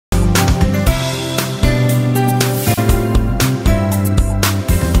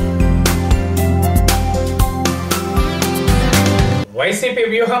YCP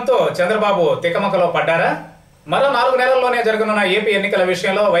వ్యూహంతో చంద్రబాబు తికమకలో పడ్డారా? మరో 4 నెలల్లోనే జరగనున్న ఏపీ ఎన్నికల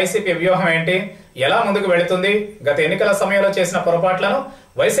విషయంలో వైసీపీ వ్యూహం ఏంటి? ఎలా ముందుకు వెళుతుంది? గత ఎన్నికల సమయంలో చేసిన పొరపాట్లను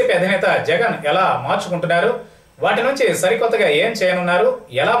వైసీపీ అధినేత జగన్ ఎలా మార్చుకుంటున్నారు? వాటి నుంచి సరికొత్తగా ఏం చేయనున్నారు?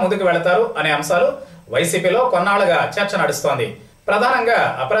 ఎలా ముందుకు వెళతారు అనే అంశాలు వైసీపీలో కొన్నాళ్లుగా చర్చ నడుస్తోంది. ప్రధానంగా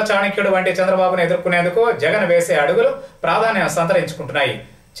అప్రచాణిక్యుడు వంటి చంద్రబాబును ఎదుర్కొనేందుకు జగన్ వేసే అడుగులు ప్రాధాన్యం సంతరించుకుంటున్నాయి.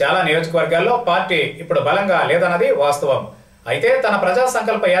 చాలా నియోజకవర్గాల్లో పార్టీ ఇప్పుడు బలంగా లేదన్నది వాస్తవం. అయితే తన ప్రజా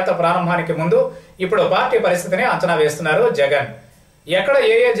సంకల్ప యాత్ర ప్రారంభానికి ముందు ఇప్పుడు పార్టీ పరిస్థితిని అంచనా వేస్తున్నారు జగన్. ఎక్కడ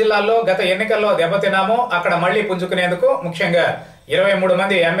ఏ జిల్లాల్లో గత ఎన్నికల్లో దెబ్బతిన్నామో అక్కడ మళ్లీ పుంజుకునేందుకు, ముఖ్యంగా 23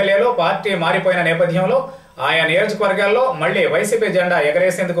 మంది ఎమ్మెల్యేలు పార్టీ మారిపోయిన నేపథ్యంలో ఆయా నియోజకవర్గాల్లో మళ్లీ వైసీపీ జెండా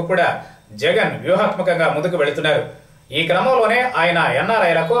ఎగరేసేందుకు కూడా జగన్ వ్యూహాత్మకంగా ముందుకు వెళుతున్నారు. ఈ క్రమంలోనే ఆయన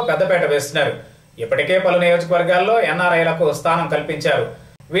ఎన్ఆర్ఐలకు పెద్దపేట వేస్తున్నారు. ఇప్పటికే పలు నియోజకవర్గాల్లో ఎన్ఆర్ఐలకు స్థానం కల్పించారు.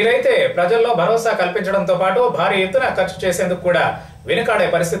 వీరైతే ప్రజల్లో భరోసా కల్పించడంతో పాటు భారీ ఎత్తున ఖర్చు చేసేందుకు కూడా వెనుకాడే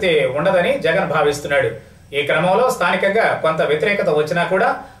పరిస్థితి ఉండదని జగన్ భావిస్తున్నాడు. ఈ క్రమంలో స్థానికంగా కొంత వ్యతిరేకత వచ్చినా కూడా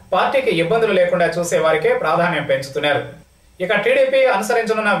పార్టీకి ఇబ్బందులు లేకుండా చూసే వారికే ప్రాధాన్యం పెంచుతున్నారు. ఇక టీడీపీ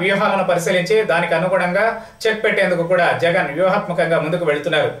అనుసరించనున్న వ్యూహాలను పరిశీలించి దానికి అనుగుణంగా చెక్ పెట్టేందుకు కూడా జగన్ వ్యూహాత్మకంగా ముందుకు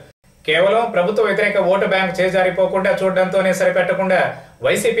వెళుతున్నారు. కేవలం ప్రభుత్వ వ్యతిరేక ఓటు బ్యాంక్ చేజారిపోకుండా చూడడంతోనే సరిపెట్టకుండా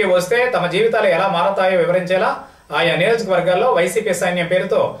వైసీపీ వస్తే తమ జీవితాలు ఎలా మారతాయో వివరించేలా ఆయా నియోజకవర్గాల్లో వైసీపీ సైన్యం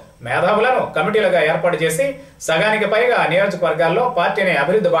పేరుతో మేధావులను కమిటీలుగా ఏర్పాటు చేసి సగానికి పైగా నియోజకవర్గాల్లో పార్టీని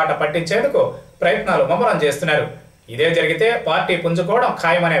అభివృద్ధి బాట పట్టించేందుకు ప్రయత్నాలు ముమ్మరం చేస్తున్నారు. ఇదే జరిగితే పార్టీ పుంజుకోవడం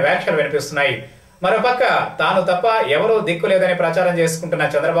ఖాయమనే వ్యాఖ్యలు వినిపిస్తున్నాయి. మరోపక్క తాను తప్ప ఎవరూ దిక్కులేదని ప్రచారం చేసుకుంటున్న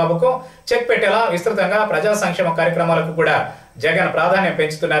చంద్రబాబుకు చెక్ పెట్టేలా విస్తృతంగా ప్రజా సంక్షేమ కార్యక్రమాలకు కూడా జగన్ ప్రాధాన్యం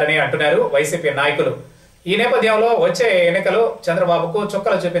పెంచుతున్నారని అంటున్నారు వైసీపీ నాయకులు. ఈ నేపథ్యంలో వచ్చే ఎన్నికలు చంద్రబాబుకు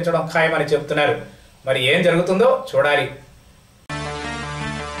చుక్కలు చూపించడం ఖాయమని చెబుతున్నారు. మరి ఏం జరుగుతుందో చూడాలి.